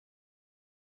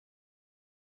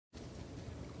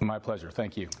My pleasure.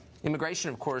 Thank you. Immigration,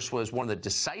 of course, was one of the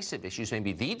decisive issues,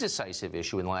 maybe the decisive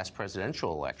issue in the last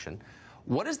presidential election.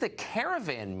 What does the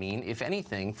caravan mean, if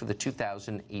anything, for the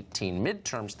 2018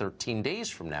 midterms 13 days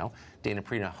from now? Dana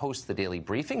Perino hosts the Daily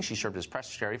Briefing. She served as press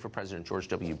secretary for President George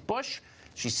W. Bush.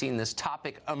 She's seen this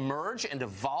topic emerge and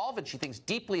evolve, and she thinks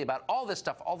deeply about all this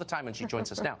stuff all the time, and she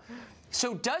joins us now.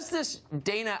 So does this,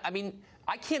 Dana, I mean,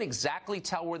 I can't exactly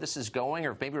tell where this is going,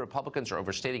 or if maybe Republicans are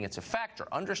overstating its effect or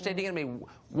understating it. I mean,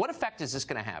 what effect is this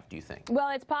going to have, do you think? Well,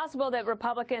 it's possible that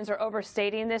Republicans are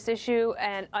overstating this issue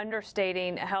and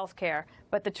understating health care.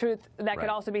 But the truth, that could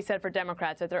also be said for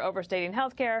Democrats, that they're overstating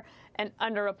health care and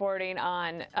underreporting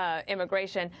on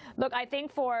immigration. Look, I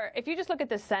think if you just look at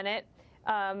the Senate,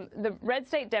 the red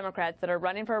state Democrats that are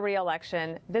running for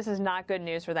re-election, this is not good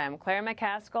news for them. Claire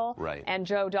McCaskill and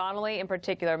Joe Donnelly in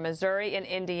particular, Missouri and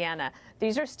Indiana.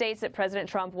 These are states that President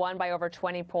Trump won by over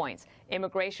 20 points.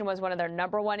 Immigration was one of their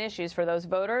 #1 issues for those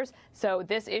voters. So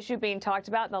this issue being talked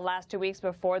about in the last 2 weeks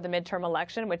before the midterm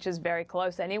election, which is very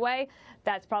close anyway,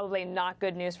 that's probably not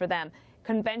good news for them.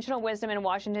 Conventional wisdom in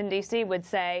Washington, D.C. would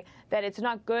say that it's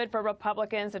not good for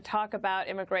Republicans to talk about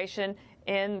immigration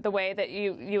in the way that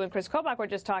you and Chris Kobach were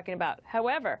just talking about.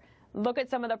 However, look at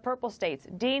some of the purple states.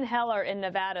 Dean Heller in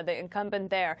Nevada, the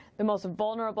incumbent there, the most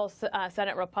vulnerable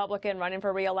Senate Republican running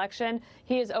for re-election,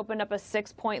 he has opened up a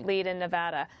 6-point lead in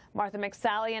Nevada. Martha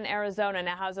McSally in Arizona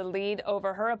now has a lead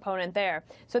over her opponent there.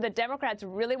 So the Democrats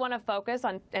really want to focus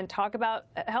on and talk about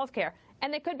health care.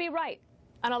 And they could be right.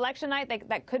 On election night,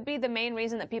 that could be the main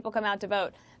reason that people come out to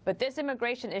vote. But this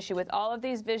immigration issue with all of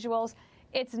these visuals,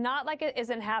 it's not like it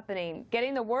isn't happening.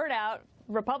 Getting the word out,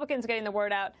 Republicans getting the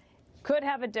word out, could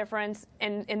have a difference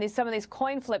in some of these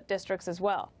coin flip districts as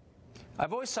well.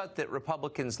 I've always thought that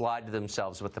Republicans lied to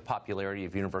themselves with the popularity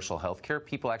of universal health care.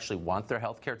 People actually want their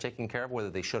health care taken care of, whether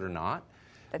they should or not.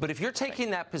 But if you're taking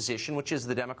that position, which is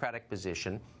the Democratic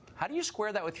position, how do you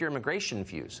square that with your immigration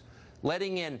views?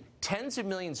 Letting in tens of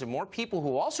millions of more people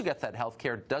who also get that health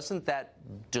care, doesn't that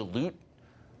dilute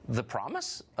the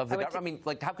promise of the government? I mean,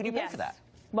 like, how can you pay for that?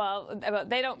 Well,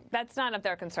 they don't. That's not of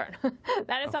their concern.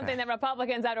 That is something that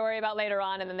Republicans have to worry about later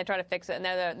on, and then they try to fix it, and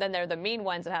then they're the mean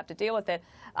ones that have to deal with it.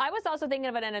 I was also thinking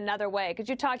of it in another way, because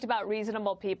you talked about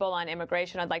reasonable people on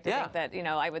immigration. I'd like to think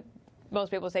that, most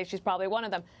people say she's probably one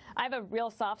of them. I have a real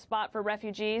soft spot for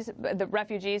refugees, the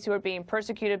refugees who are being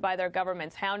persecuted by their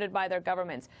governments, hounded by their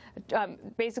governments,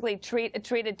 basically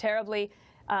treated terribly,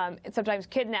 sometimes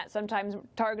kidnapped, sometimes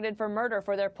targeted for murder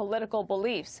for their political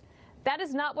beliefs. That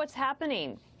is not what's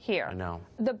happening here. I know.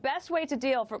 The best way to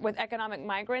deal with economic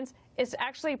migrants is to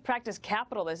actually practice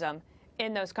capitalism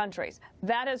in those countries.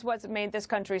 That is what's made this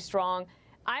country strong.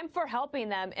 I'm for helping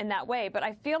them in that way, but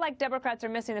I feel like Democrats are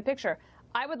missing the picture.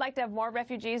 I would like to have more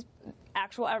refugees,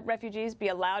 actual refugees, be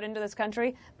allowed into this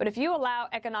country. But if you allow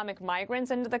economic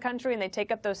migrants into the country and they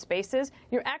take up those spaces,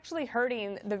 you're actually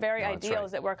hurting the very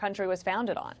ideals that our country was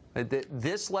founded on.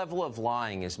 This level of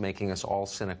lying is making us all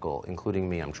cynical, including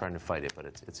me. I'm trying to fight it, but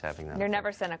it's having that. You're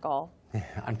never cynical.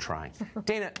 I'm trying.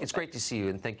 Dana, it's great to see you,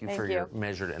 and thank you for your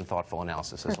measured and thoughtful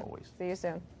analysis, as always. See you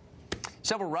soon.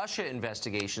 Several Russia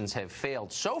investigations have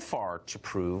failed so far to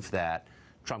prove that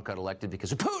Trump got elected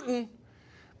because of Putin.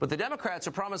 But the Democrats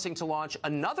are promising to launch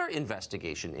another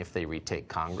investigation if they retake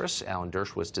Congress. Alan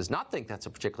Dershowitz does not think that's a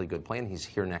particularly good plan. He's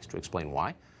here next to explain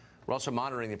why. We're also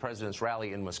monitoring the president's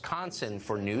rally in Wisconsin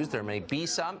for news. There may be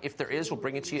some. If there is, we'll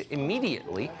bring it to you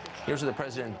immediately. Here's what the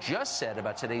president just said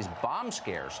about today's bomb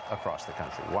scares across the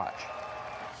country. Watch.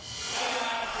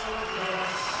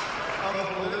 Of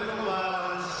political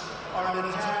violence are an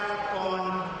attack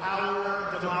on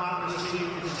our democracy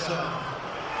itself.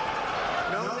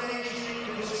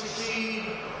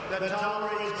 That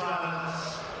tolerates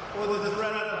violence or the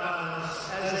threat of violence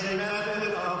as a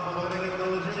method of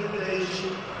political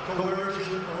intimidation,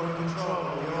 coercion, or control.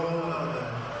 We all know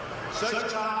that.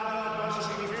 Such conduct must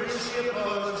be fiercely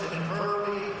opposed and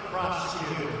firmly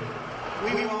prosecuted.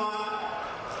 We want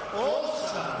all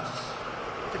sides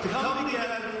to come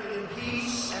together in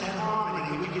peace and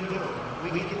harmony. We can do it. We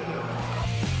can do it.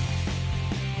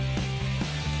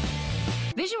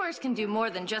 VisionWorks can do more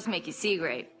than just make you see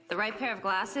great. The right pair of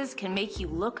glasses can make you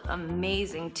look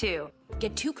amazing, too.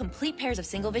 Get 2 complete pairs of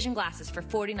single vision glasses for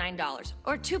 $49,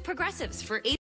 or 2 progressives for $80.